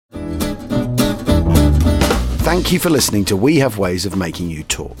Thank you for listening to We Have Ways of Making You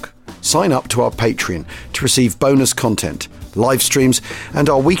Talk. Sign up to our Patreon to receive bonus content, live streams, and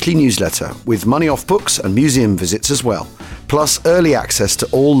our weekly newsletter with money off books and museum visits as well, plus early access to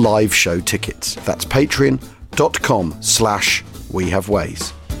all live show tickets. That's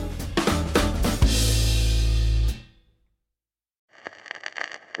patreon.com/wehaveways.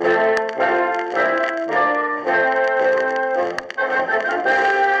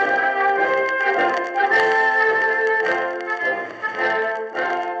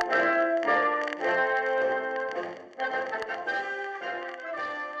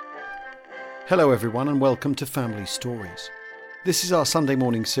 Hello everyone and welcome to Family Stories. This is our Sunday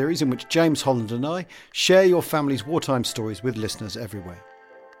morning series in which James Holland and I share your family's wartime stories with listeners everywhere.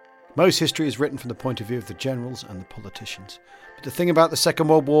 Most history is written from the point of view of the generals and the politicians. But the thing about the Second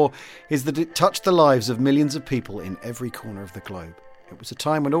World War is that it touched the lives of millions of people in every corner of the globe. It was a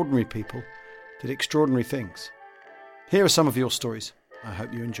time when ordinary people did extraordinary things. Here are some of your stories. I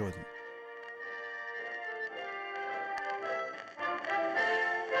hope you enjoy them.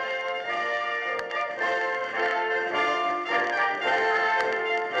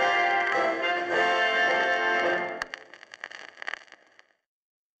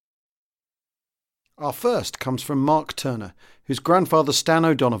 Our first comes from Mark Turner, whose grandfather Stan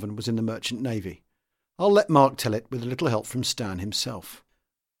O'Donovan was in the Merchant Navy. I'll let Mark tell it with a little help from Stan himself.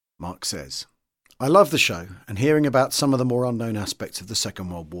 Mark says, I love the show and hearing about some of the more unknown aspects of the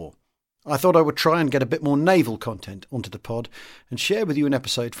Second World War. I thought I would try and get a bit more naval content onto the pod and share with you an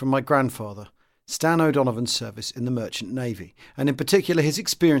episode from my grandfather, Stan O'Donovan's service in the Merchant Navy, and in particular his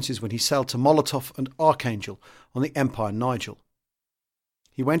experiences when he sailed to Molotov and Archangel on the Empire Nigel.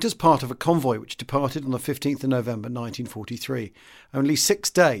 He went as part of a convoy which departed on the 15th of November 1943, only 6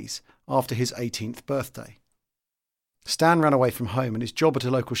 days after his 18th birthday. Stan ran away from home and his job at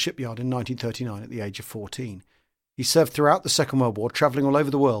a local shipyard in 1939 at the age of 14. He served throughout the Second World War, travelling all over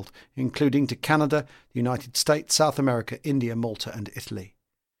the world, including to Canada, the United States, South America, India, Malta and Italy.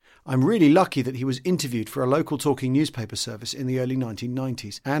 I'm really lucky that he was interviewed for a local talking newspaper service in the early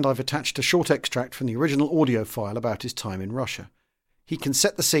 1990s, and I've attached a short extract from the original audio file about his time in Russia. He can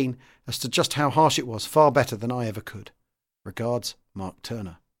set the scene as to just how harsh it was far better than I ever could. Regards, Mark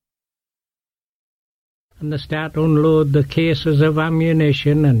Turner. And they start to unload the cases of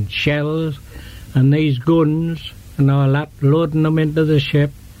ammunition and shells and these guns and all that, loading them into the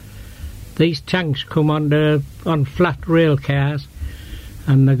ship. These tanks come on flat rail cars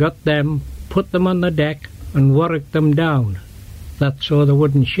and they got them, put them on the deck and worked them down. That's so they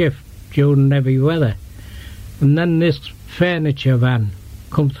wouldn't shift during heavy weather. And then this furniture van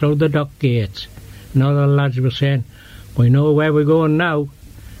come through the dock gates and all the lads were saying, we know where we're going now.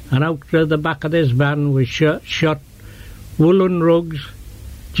 And out to the back of this van was shot woolen rugs,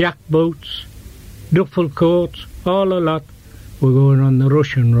 jack boots, duffel coats, all a lot. We're going on the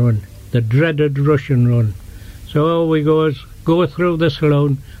Russian run, the dreaded Russian run. So all we go is go through the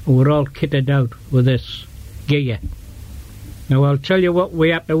saloon and we're all kitted out with this gear. Now I'll tell you what we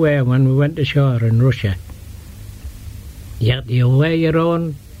had to wear when we went ashore in Russia. You wear your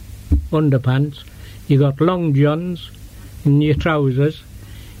own underpants, you got long johns in your trousers,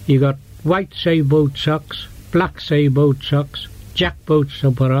 you got white sea boot socks, black sea boot socks, jack boots to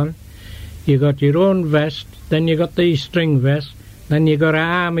put on, you got your own vest, then you got these string vests, then you got an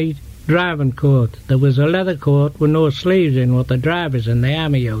army driving coat. There was a leather coat with no sleeves in what the drivers in the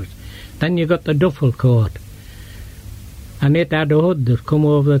army used. Then you got the duffel coat, and it had a hood that come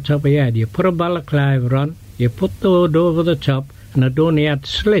over the top of your head. You put a balaclava on, you put the hood over the top, and it only had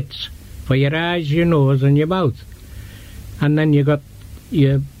slits for your eyes, your nose and your mouth. And then you got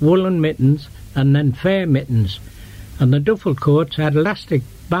your woolen mittens and then fair mittens. And the duffel coats had elastic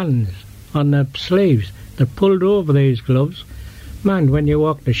bands on the sleeves that pulled over these gloves. Man, when you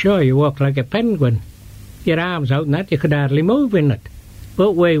walked ashore, you walked like a penguin. Your arms out and that, you could hardly move in it.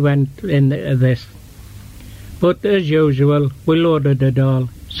 But we went in this. But as usual, we loaded it all,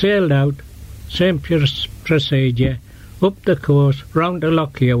 sailed out, same procedure, up the coast, round to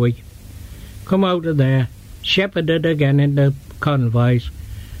Lockyer. Come out of there, shepherded again in the convoys,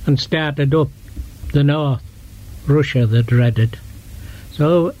 and started up the north, Russia the dreaded.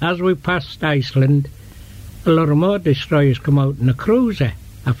 So as we passed Iceland, a lot of more destroyers come out in a cruiser.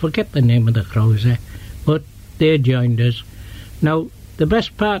 I forget the name of the cruiser, but they joined us. Now, the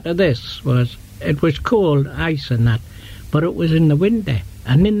best part of this was, it was cold, ice and that, but it was in the winter,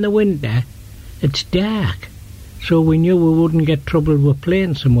 and in the winter, it's dark, so we knew we wouldn't get troubled with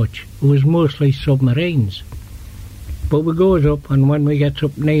planes so much. It was mostly submarines. But we goes up, and when we get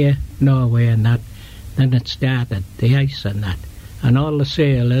up near Norway and that, then it started, the ice and that. And all the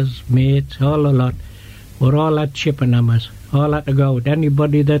sailors, mates, all the lot, were all at shipping hammers, all had to go out.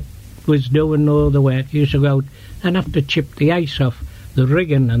 Anybody that was doing all the work used to go out and have to chip the ice off the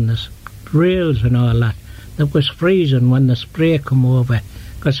rigging and the rails and all that. That was freezing when the spray come over,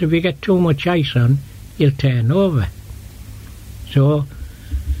 because if you get too much ice on, you'll turn over. So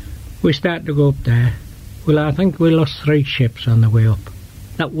we started to go up there. Well, I think we lost 3 ships on the way up.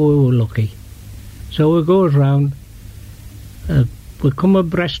 That we were lucky. So we goes round. We come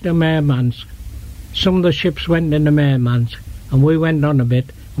abreast of Murmansk. Some of the ships went into Murmansk, and we went on a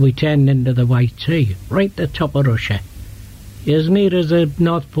bit. And we turned into the White Sea, right at the top of Russia, as near as the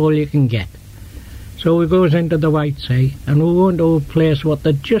North Pole you can get. So we goes into the White Sea, and we went to a place what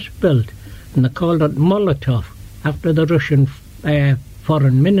they just built, and they called it Molotov, after the Russian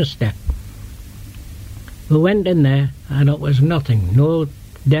foreign minister. We went in there, and it was nothing. No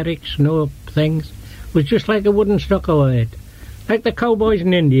derricks, no things. It was just like a wooden stockade, like the cowboys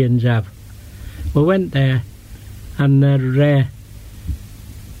and Indians have. We went there, and the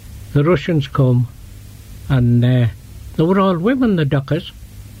Russians come, and they were all women, the dockers,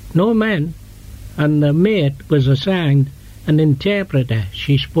 no men. And the mate was assigned an interpreter.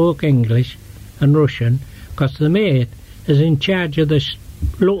 She spoke English and Russian, because the mate is in charge of the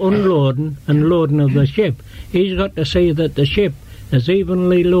unloading and loading of the ship. He's got to see that the ship is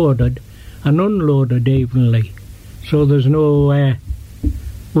evenly loaded and unloaded evenly, so there's no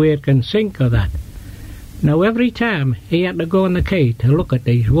way it can sink or that. Now every time he had to go on the quay to look at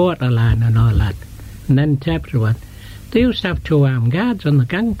these waterline and all that, and then interpret one. They used to have 2 armed guards on the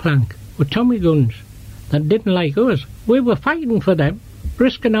gangplank with Tommy guns that didn't like us. We were fighting for them,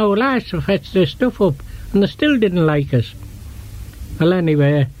 risking our lives to fetch their stuff up, and they still didn't like us. Well,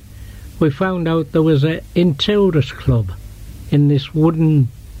 anyway, we found out there was a tourist club in this wooden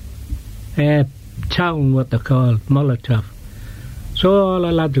town, what they call Molotov. So all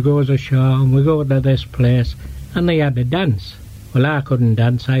the lads goes ashore, and we go to this place, and they had a dance. Well, I couldn't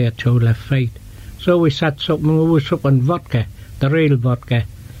dance, I had 2 left feet. So we sat something, we were supping vodka, the real vodka.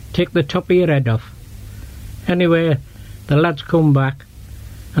 Take the top of your head off. Anyway, the lads come back,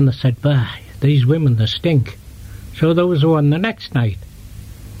 and they said, "Bah, these women, they stink." So there was one the next night.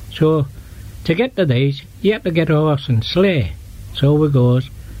 So to get to these, you had to get a horse and sleigh. So we goes.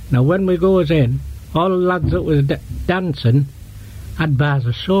 Now when we goes in, all the lads that was dancing had bars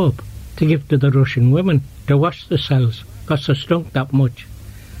of soap to give to the Russian women to wash themselves, because they stunk that much.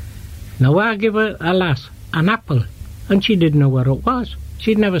 Now I give a lass an apple, and she didn't know what it was.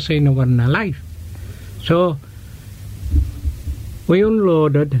 She'd never seen a one in her life. So we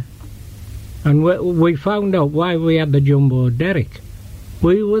unloaded, and we found out why we had the jumbo derrick.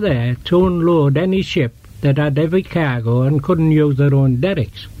 We were there to unload any ship that had heavy cargo and couldn't use their own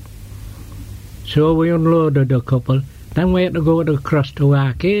derricks. So we unloaded a couple. Then we had to go across to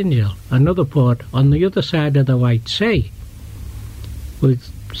Archangel, another port on the other side of the White Sea. We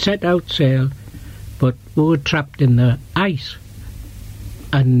set out sail, but we were trapped in the ice,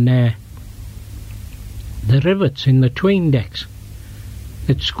 and the rivets in the tween decks.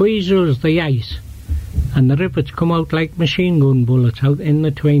 It squeezes the ice, and the rivets come out like machine gun bullets out in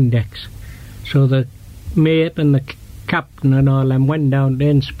the tween decks. So the mate and the captain and all them went down to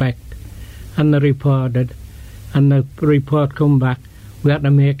inspect, and they reported, and the report come back. We had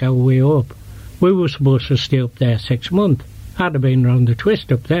to make our way up. We were supposed to stay up there 6 months. I'd have been round the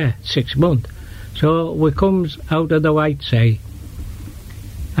twist up there 6 months. So we comes out of the White Sea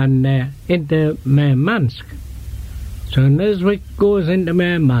and into Murmansk. So as we goes into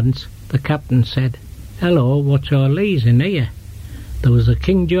Murmansk, the captain said, "Hello, what's all these in here?" There was the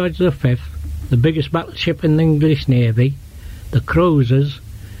King George V, the biggest battleship in the English Navy, the cruisers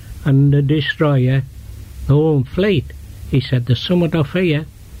and the destroyer, the home fleet. He said, "There's something off here."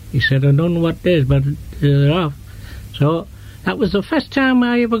 He said, "I don't know what it is, but they're off." So that was the first time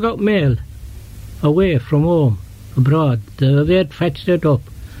I ever got mail away from home, abroad. They had fetched it up.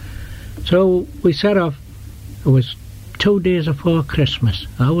 So we set off. It was 2 days before Christmas.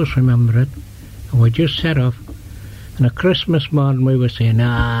 I always remember it. And we just set off. And at Christmas morning we were saying,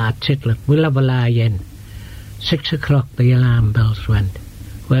 Titlet, we'll have a lie in. 6 o'clock the alarm bells went.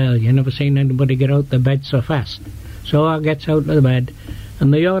 Well, you never seen anybody get out the bed so fast. So I gets out of the bed,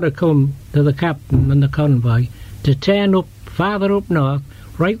 and the order come to the captain and the convoy to turn up farther up north,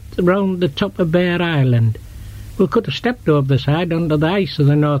 right round the top of Bear Island. We could have stepped over the side under the ice of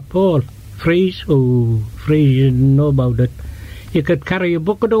the North Pole. Freeze? Oh, freeze, you didn't know about it. You could carry a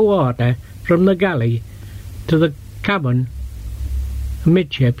bucket of water from the galley to the cabin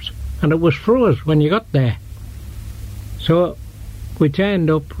amidships, and it was froze when you got there. So we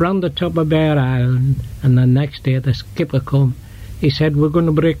turned up round the top of Bear Island, and the next day the skipper come. He said, "We're going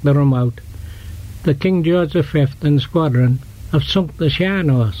to break the rum out. the King George V and squadron have sunk the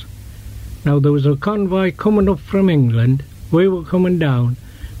Sharnhorse. Now, there was a convoy coming up from England, we were coming down,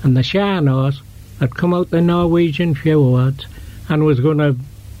 and the Sharnhorse had come out the Norwegian fjords and was going to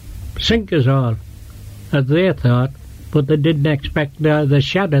sink us all, as they thought, but they didn't expect the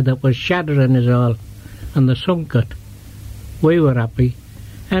shadow that was shattering us all, and they sunk it. We were happy.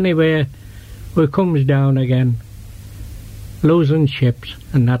 Anyway, we comes down again, losing ships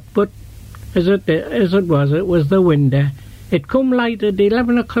and that, but as it was the winter. It come light at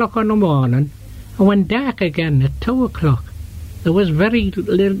 11 o'clock in the morning and went dark again at 2 o'clock. There was very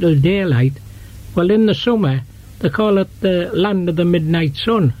little daylight. Well, in the summer, they call it the land of the midnight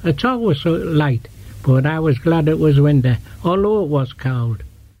sun. It's always so light, but I was glad it was winter, although it was cold.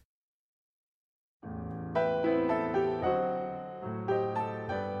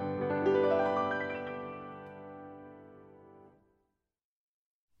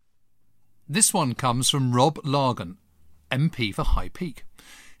 This one comes from Rob Largan, MP for High Peak.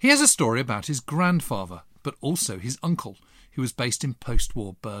 He has a story about his grandfather, but also his uncle, who was based in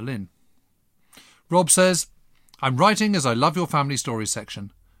post-war Berlin. Rob says, I'm writing as I love your family stories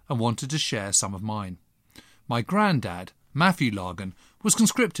section and wanted to share some of mine. My granddad, Matthew Largan, was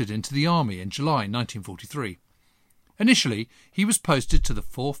conscripted into the army in July 1943. Initially, he was posted to the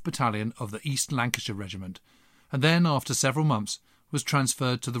 4th Battalion of the East Lancashire Regiment, and then, after several months, was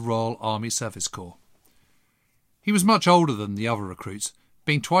transferred to the Royal Army Service Corps. He was much older than the other recruits,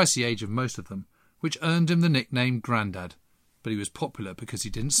 being twice the age of most of them, which earned him the nickname Grandad, but he was popular because he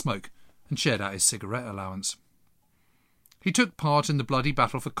didn't smoke and shared out his cigarette allowance. He took part in the bloody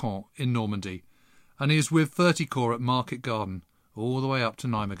Battle for Caen in Normandy, and he was with 30 Corps at Market Garden, all the way up to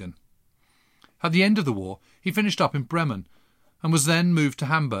Nijmegen. At the end of the war, he finished up in Bremen, and was then moved to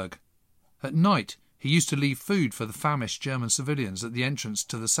Hamburg. At night, he used to leave food for the famished German civilians at the entrance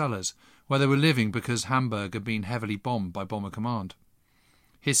to the cellars, where they were living because Hamburg had been heavily bombed by Bomber Command.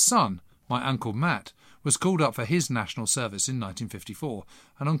 His son, my Uncle Matt, was called up for his national service in 1954,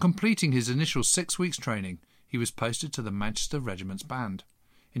 and on completing his initial 6 weeks training, he was posted to the Manchester Regiment's band.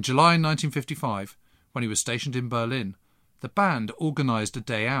 In July 1955, when he was stationed in Berlin, the band organised a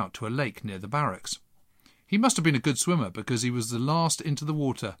day out to a lake near the barracks. He must have been a good swimmer because he was the last into the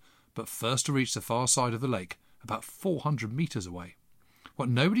water, but first to reach the far side of the lake, about 400 metres away. What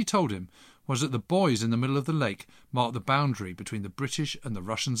nobody told him was that the buoys in the middle of the lake marked the boundary between the British and the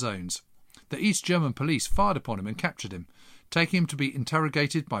Russian zones. The East German police fired upon him and captured him, taking him to be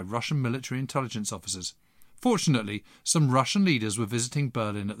interrogated by Russian military intelligence officers. Fortunately, some Russian leaders were visiting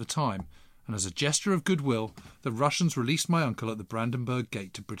Berlin at the time, and as a gesture of goodwill, the Russians released my uncle at the Brandenburg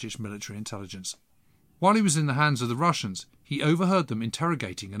Gate to British military intelligence. While he was in the hands of the Russians, he overheard them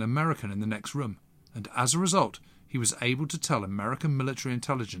interrogating an American in the next room, and as a result, he was able to tell American military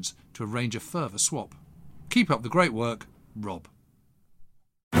intelligence to arrange a further swap. Keep up the great work, Rob.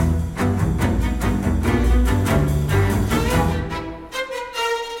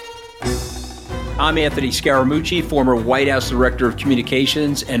 I'm Anthony Scaramucci, former White House Director of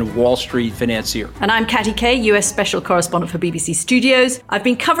Communications and Wall Street financier. And I'm Katty Kay, US Special Correspondent for BBC Studios. I've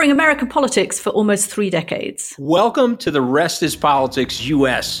been covering American politics for almost 3 decades. Welcome to The Rest is Politics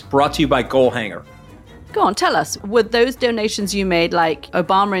US, brought to you by Goalhanger. Go on, tell us, were those donations you made, like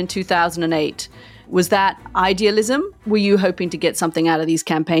Obama in 2008, was that idealism? Were you hoping to get something out of these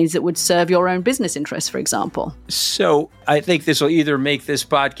campaigns that would serve your own business interests, for example? So I think this will either make this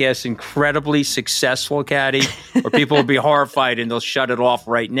podcast incredibly successful, Katty, or people will be horrified and they'll shut it off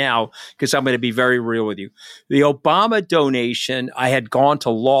right now because I'm going to be very real with you. The Obama donation, I had gone to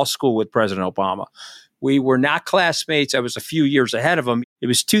law school with President Obama. We were not classmates. I was a few years ahead of him. It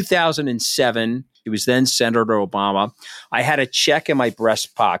was 2007. He was then Senator Obama. I had a check in my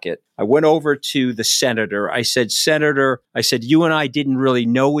breast pocket. I went over to the senator. I said, Senator, you and I didn't really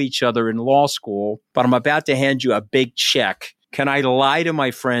know each other in law school, but I'm about to hand you a big check. Can I lie to my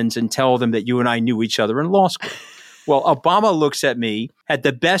friends and tell them that you and I knew each other in law school? Well, Obama looks at me, had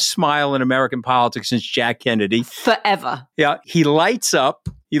the best smile in American politics since Jack Kennedy. Forever. Yeah, he lights up.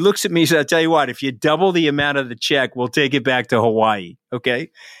 He looks at me and says, I'll tell you what, if you double the amount of the check, we'll take it back to Hawaii.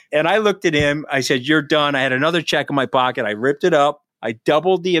 Okay. And I looked at him. I said, you're done. I had another check in my pocket. I ripped it up. I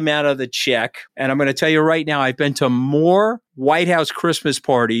doubled the amount of the check. And I'm going to tell you right now, I've been to more White House Christmas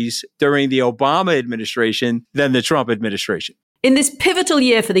parties during the Obama administration than the Trump administration. In this pivotal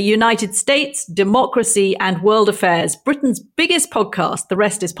year for the United States, democracy, and world affairs, Britain's biggest podcast, The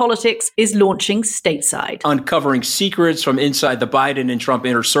Rest is Politics, is launching stateside. Uncovering secrets from inside the Biden and Trump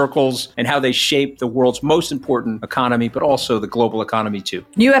inner circles and how they shape the world's most important economy, but also the global economy too.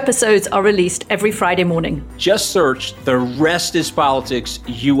 New episodes are released every Friday morning. Just search The Rest is Politics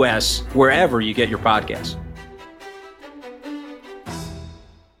US wherever you get your podcasts.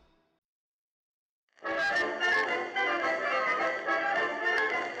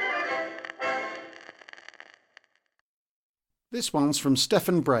 This one's from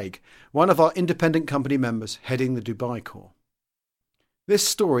Stefan Bragg, one of our independent company members heading the Dubai Corps. This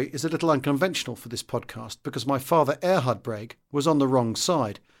story is a little unconventional for this podcast because my father, Erhard Bragg, was on the wrong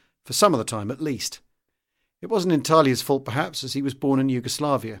side, for some of the time at least. It wasn't entirely his fault perhaps, as he was born in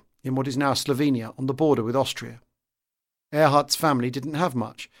Yugoslavia, in what is now Slovenia, on the border with Austria. Erhard's family didn't have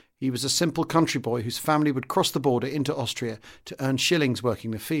much. He was a simple country boy whose family would cross the border into Austria to earn shillings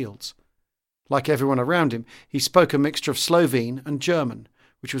working the fields. Like everyone around him, he spoke a mixture of Slovene and German,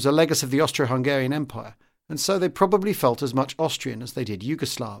 which was a legacy of the Austro-Hungarian Empire, and so they probably felt as much Austrian as they did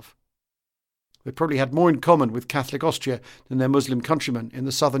Yugoslav. They probably had more in common with Catholic Austria than their Muslim countrymen in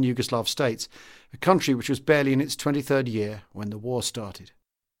the southern Yugoslav states, a country which was barely in its 23rd year when the war started.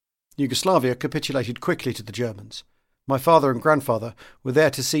 Yugoslavia capitulated quickly to the Germans. My father and grandfather were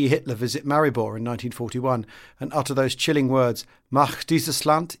there to see Hitler visit Maribor in 1941 and utter those chilling words, "Mach dieses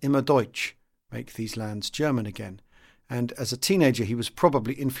Land immer Deutsch," make these lands German again, and as a teenager he was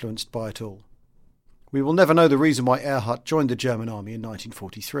probably influenced by it all. We will never know the reason why Erhard joined the German army in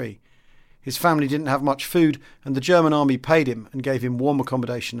 1943. His family didn't have much food, and the German army paid him and gave him warm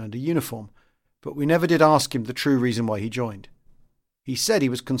accommodation and a uniform, but we never did ask him the true reason why he joined. He said he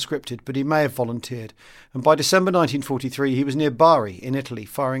was conscripted, but he may have volunteered, and by December 1943 he was near Bari in Italy,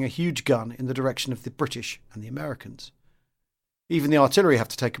 firing a huge gun in the direction of the British and the Americans. Even the artillery had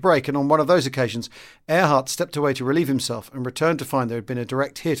to take a break, and on one of those occasions, Erhard stepped away to relieve himself and returned to find there had been a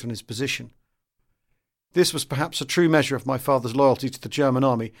direct hit on his position. This was perhaps a true measure of my father's loyalty to the German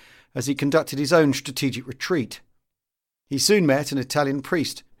army, as he conducted his own strategic retreat. He soon met an Italian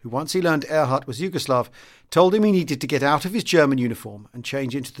priest, who once he learned Erhard was Yugoslav, told him he needed to get out of his German uniform and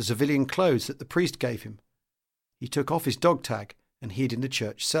change into the civilian clothes that the priest gave him. He took off his dog tag and hid in the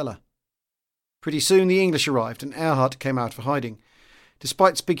church cellar. Pretty soon the English arrived and Erhard came out for hiding.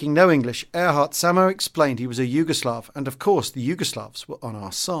 Despite speaking no English, Erhard somehow explained he was a Yugoslav, and of course the Yugoslavs were on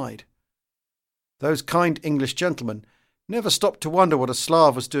our side. Those kind English gentlemen never stopped to wonder what a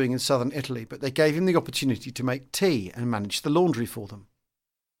Slav was doing in southern Italy, but they gave him the opportunity to make tea and manage the laundry for them.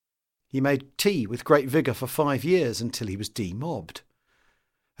 He made tea with great vigour for 5 years until he was demobbed.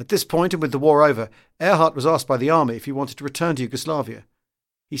 At this point, and with the war over, Erhard was asked by the army if he wanted to return to Yugoslavia.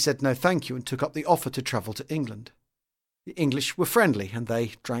 He said no thank you and took up the offer to travel to England. The English were friendly and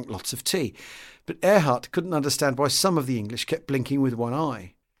they drank lots of tea, but Erhard couldn't understand why some of the English kept blinking with one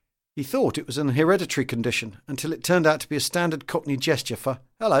eye. He thought it was an hereditary condition until it turned out to be a standard Cockney gesture for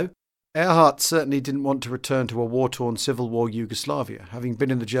hello. Erhard certainly didn't want to return to a war-torn civil war Yugoslavia, having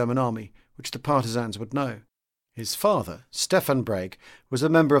been in the German army, which the partisans would know. His father, Stefan Bragg, was a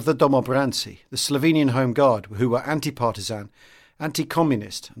member of the Domobranci, the Slovenian Home Guard, who were anti-partisan,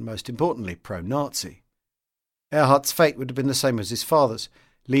 anti-communist and, most importantly, pro-Nazi. Erhard's fate would have been the same as his father's,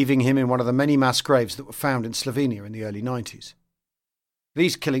 leaving him in one of the many mass graves that were found in Slovenia in the early 90s.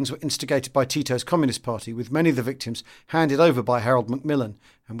 These killings were instigated by Tito's Communist Party, with many of the victims handed over by Harold Macmillan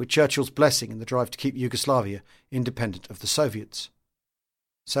and with Churchill's blessing in the drive to keep Yugoslavia independent of the Soviets.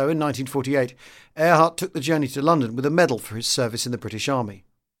 So in 1948, Erhard took the journey to London with a medal for his service in the British Army.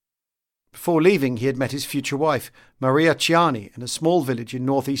 Before leaving, he had met his future wife, Maria Ciani, in a small village in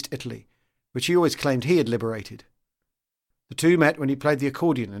northeast Italy, which he always claimed he had liberated. The two met when he played the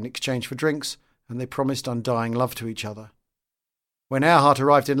accordion in exchange for drinks, and they promised undying love to each other. When Erhard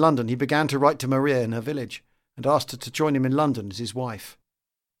arrived in London, he began to write to Maria in her village, and asked her to join him in London as his wife.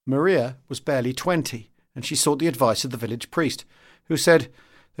 Maria was barely 20, and she sought the advice of the village priest, who said,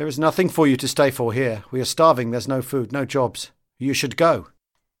 "There is nothing for you to stay for here. We are starving, there's no food, no jobs. You should go."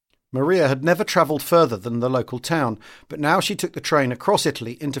 Maria had never travelled further than the local town, but now she took the train across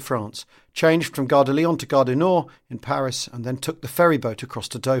Italy into France, changed from Gare de Lyon to Gare du Nord in Paris, and then took the ferry boat across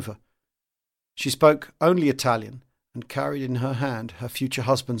to Dover. She spoke only Italian and carried in her hand her future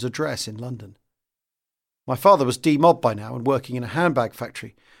husband's address in London. My father was demobbed by now and working in a handbag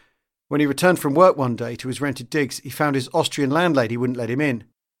factory. When he returned from work one day to his rented digs, he found his Austrian landlady wouldn't let him in.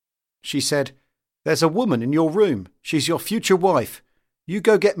 She said, "There's a woman in your room. She's your future wife. You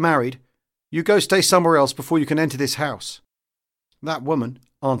go get married. You go stay somewhere else before you can enter this house." That woman,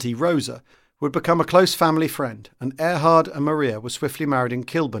 Auntie Rosa, would become a close family friend, and Erhard and Maria were swiftly married in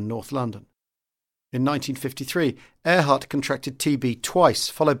Kilburn, North London. In 1953, Erhard contracted TB twice,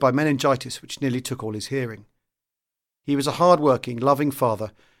 followed by meningitis, which nearly took all his hearing. He was a hard-working, loving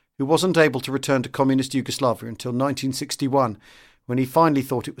father who wasn't able to return to communist Yugoslavia until 1961, when he finally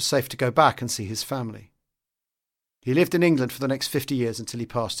thought it was safe to go back and see his family. He lived in England for the next 50 years until he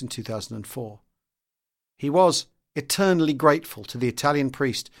passed in 2004. He was eternally grateful to the Italian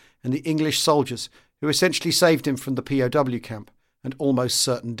priest and the English soldiers who essentially saved him from the POW camp and almost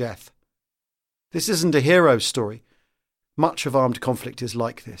certain death. This isn't a hero story. Much of armed conflict is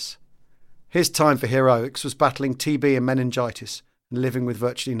like this. His time for heroics was battling TB and meningitis and living with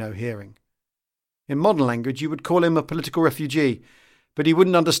virtually no hearing. In modern language, you would call him a political refugee, but he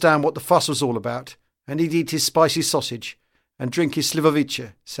wouldn't understand what the fuss was all about, and he'd eat his spicy sausage and drink his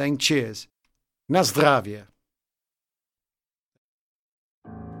slivovice, saying cheers. Na zdravie.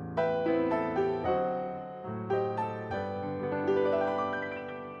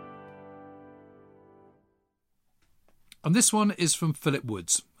 And this one is from Philip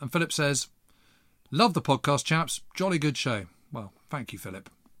Woods. And Philip says, "Love the podcast, chaps. Jolly good show." Well, thank you, Philip.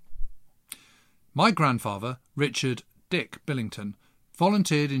 My grandfather, Richard Dick Billington,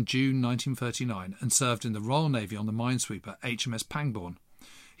 volunteered in June 1939 and served in the Royal Navy on the minesweeper HMS Pangbourne.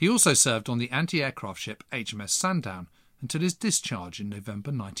 He also served on the anti-aircraft ship HMS Sandown until his discharge in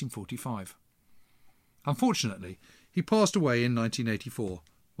November 1945. Unfortunately, he passed away in 1984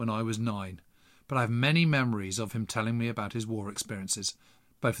 when I was 9, but I have many memories of him telling me about his war experiences,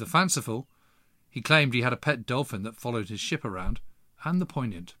 both the fanciful — he claimed he had a pet dolphin that followed his ship around — and the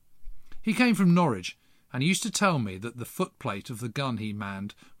poignant. He came from Norwich, and he used to tell me that the footplate of the gun he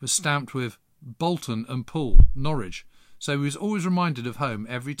manned was stamped with Bolton and Poole, Norwich, so he was always reminded of home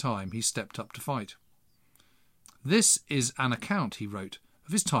every time he stepped up to fight. This is an account, he wrote,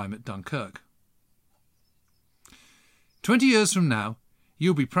 of his time at Dunkirk. 20 years from now,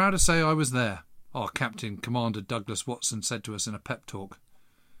 you'll be proud to say I was there, our Captain Commander Douglas Watson said to us in a pep talk.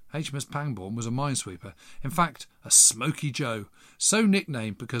 HMS Pangbourne was a minesweeper, in fact a Smoky Joe, so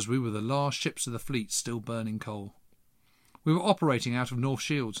nicknamed because we were the last ships of the fleet still burning coal. We were operating out of North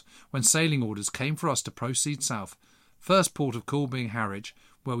Shields when sailing orders came for us to proceed south, first port of call being Harwich,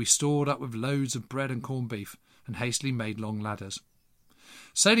 where we stored up with loads of bread and corned beef and hastily made long ladders.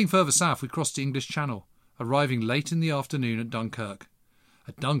 Sailing further south, we crossed the English Channel, arriving late in the afternoon at Dunkirk.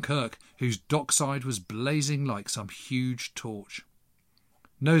 At Dunkirk, whose dockside was blazing like some huge torch.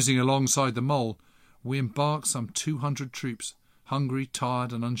 Nosing alongside the mole, we embarked some 200 troops, hungry,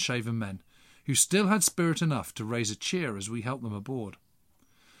 tired and unshaven men, who still had spirit enough to raise a cheer as we helped them aboard.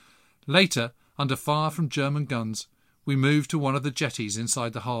 Later, under fire from German guns, we moved to one of the jetties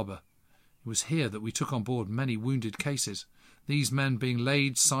inside the harbour. It was here that we took on board many wounded cases, these men being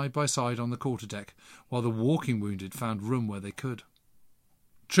laid side by side on the quarterdeck, while the walking wounded found room where they could.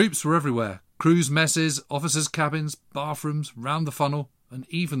 Troops were everywhere, crews' messes, officers' cabins, bathrooms, round the funnel, and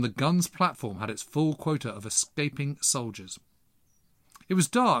even the gun's platform had its full quota of escaping soldiers. It was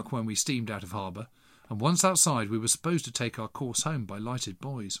dark when we steamed out of harbour, and once outside we were supposed to take our course home by lighted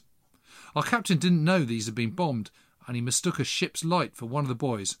buoys. Our captain didn't know these had been bombed, and he mistook a ship's light for one of the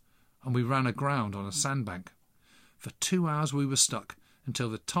buoys, and we ran aground on a sandbank. For 2 hours we were stuck, until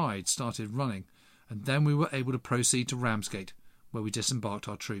the tide started running, and then we were able to proceed to Ramsgate, where we disembarked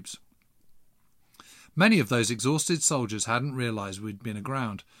our troops. Many of those exhausted soldiers hadn't realised we'd been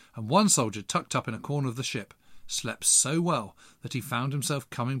aground, and one soldier, tucked up in a corner of the ship, slept so well that he found himself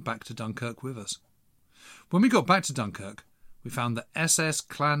coming back to Dunkirk with us. When we got back to Dunkirk, we found the SS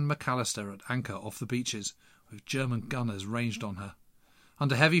Clan McAllister at anchor off the beaches, with German gunners ranged on her.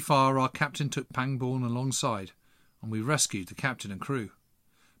 Under heavy fire, our captain took Pangbourne alongside, and we rescued the captain and crew.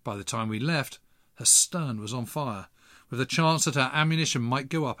 By the time we left, her stern was on fire, with a chance that our ammunition might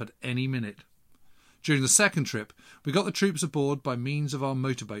go up at any minute. During the second trip, we got the troops aboard by means of our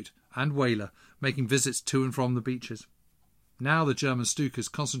motorboat and whaler, making visits to and from the beaches. Now the German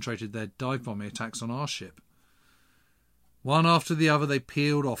Stukas concentrated their dive-bombing attacks on our ship. One after the other they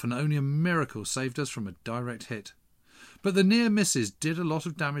peeled off, and only a miracle saved us from a direct hit. But the near misses did a lot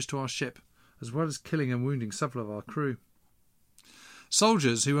of damage to our ship, as well as killing and wounding several of our crew.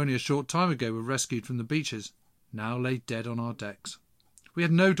 Soldiers who only a short time ago were rescued from the beaches now lay dead on our decks. We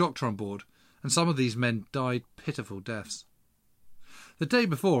had no doctor on board, and some of these men died pitiful deaths. The day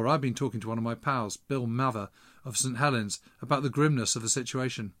before, I'd been talking to one of my pals, Bill Mather of St Helens, about the grimness of the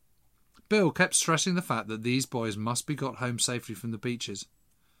situation. Bill kept stressing the fact that these boys must be got home safely from the beaches.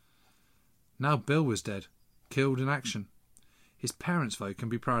 Now Bill was dead, killed in action. His parents, though, can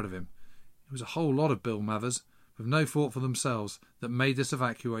be proud of him. It was a whole lot of Bill Mathers, with no fault for themselves, that made this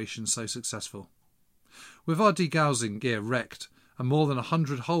evacuation so successful. With our degaussing gear wrecked and more than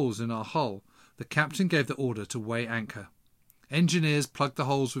 100 holes in our hull, the captain gave the order to weigh anchor. Engineers plugged the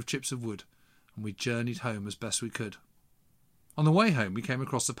holes with chips of wood, and we journeyed home as best we could. On the way home, we came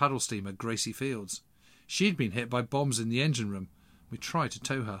across the paddle steamer Gracie Fields. She had been hit by bombs in the engine room. We tried to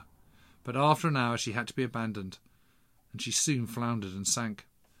tow her, but after an hour she had to be abandoned, and she soon floundered and sank.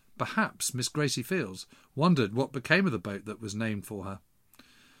 Perhaps Miss Gracie Fields wondered what became of the boat that was named for her.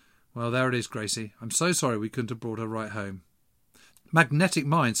 Well, there it is, Gracie. I'm so sorry we couldn't have brought her right home. Magnetic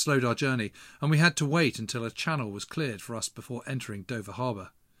mines slowed our journey, and we had to wait until a channel was cleared for us before entering Dover Harbour.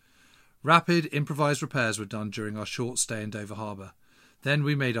 Rapid, improvised repairs were done during our short stay in Dover Harbour. Then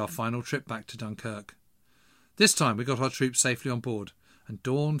we made our final trip back to Dunkirk. This time we got our troops safely on board, and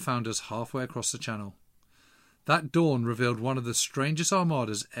dawn found us halfway across the channel. That dawn revealed one of the strangest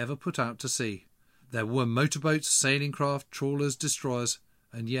armadas ever put out to sea. There were motorboats, sailing craft, trawlers, destroyers,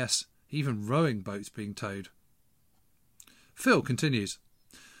 and yes, even rowing boats being towed. Phil continues,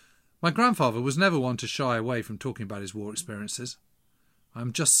 My grandfather was never one to shy away from talking about his war experiences. I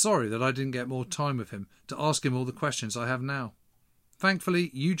am just sorry that I didn't get more time with him to ask him all the questions I have now.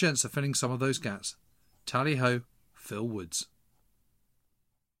 Thankfully, you gents are filling some of those gaps. Tally-ho, Phil Woods.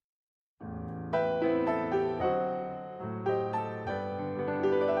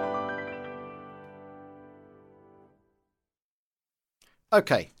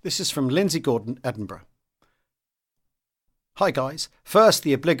 Okay, this is from Lindsay Gordon, Edinburgh. Hi guys. First,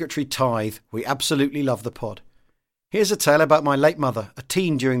 the obligatory tithe. We absolutely love the pod. Here's a tale about my late mother, a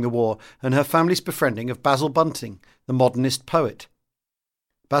teen during the war, and her family's befriending of Basil Bunting, the modernist poet.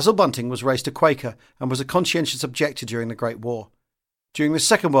 Basil Bunting was raised a Quaker and was a conscientious objector during the Great War. During the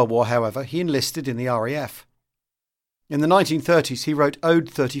Second World War, however, he enlisted in the RAF. In the 1930s, he wrote Ode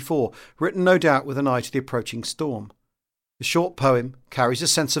 34, written no doubt with an eye to the approaching storm. The short poem carries a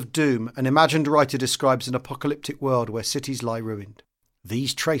sense of doom. An imagined writer describes an apocalyptic world where cities lie ruined.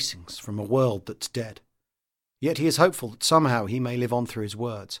 These tracings from a world that's dead. Yet he is hopeful that somehow he may live on through his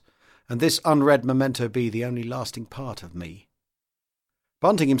words, and this unread memento be the only lasting part of me.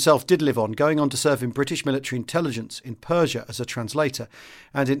 Bunting himself did live on, going on to serve in British military intelligence, in Persia as a translator,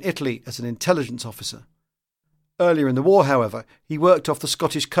 and in Italy as an intelligence officer. Earlier in the war, however, he worked off the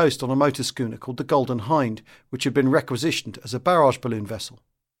Scottish coast on a motor schooner called the Golden Hind, which had been requisitioned as a barrage balloon vessel.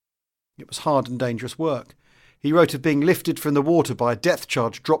 It was hard and dangerous work. He wrote of being lifted from the water by a depth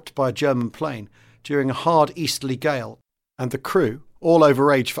charge dropped by a German plane during a hard easterly gale, and the crew, all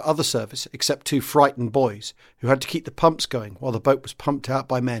over age for other service except two frightened boys who had to keep the pumps going while the boat was pumped out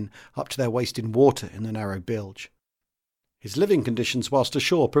by men up to their waist in water in the narrow bilge. His living conditions whilst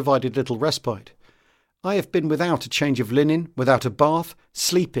ashore provided little respite. I have been without a change of linen, without a bath,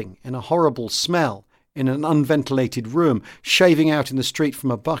 sleeping in a horrible smell, in an unventilated room, shaving out in the street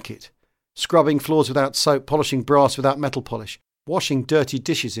from a bucket, scrubbing floors without soap, polishing brass without metal polish, washing dirty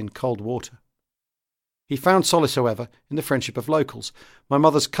dishes in cold water. He found solace, however, in the friendship of locals. My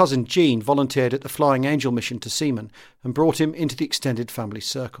mother's cousin Jean volunteered at the Flying Angel mission to seamen and brought him into the extended family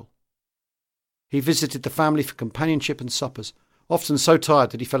circle. He visited the family for companionship and suppers, often so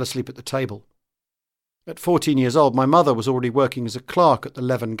tired that he fell asleep at the table. At 14 years old, my mother was already working as a clerk at the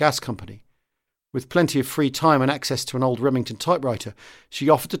Leven Gas Company. With plenty of free time and access to an old Remington typewriter, she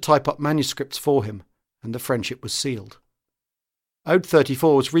offered to type up manuscripts for him, and the friendship was sealed. Ode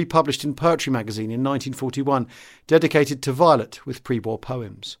 34 was republished in Poetry magazine in 1941, dedicated to Violet with pre-war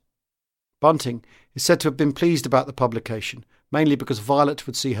poems. Bunting is said to have been pleased about the publication, mainly because Violet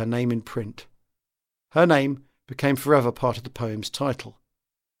would see her name in print. Her name became forever part of the poem's title.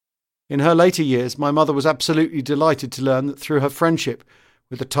 In her later years, my mother was absolutely delighted to learn that through her friendship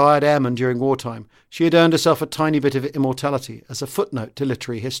with a tired airman during wartime, she had earned herself a tiny bit of immortality as a footnote to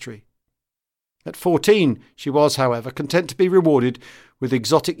literary history. At 14, she was, however, content to be rewarded with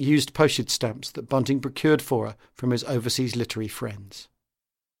exotic used postage stamps that Bunting procured for her from his overseas literary friends.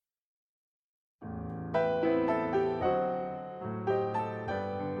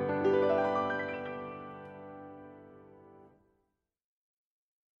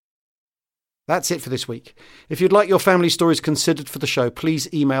 That's it for this week. If you'd like your family stories considered for the show,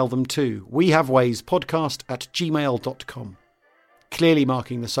 please email them to wehavewayspodcast@gmail.com, clearly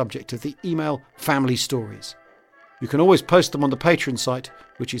marking the subject of the email family stories. You can always post them on the Patreon site,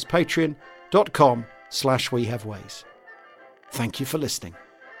 which is patreon.com/wehaveways. Thank you for listening.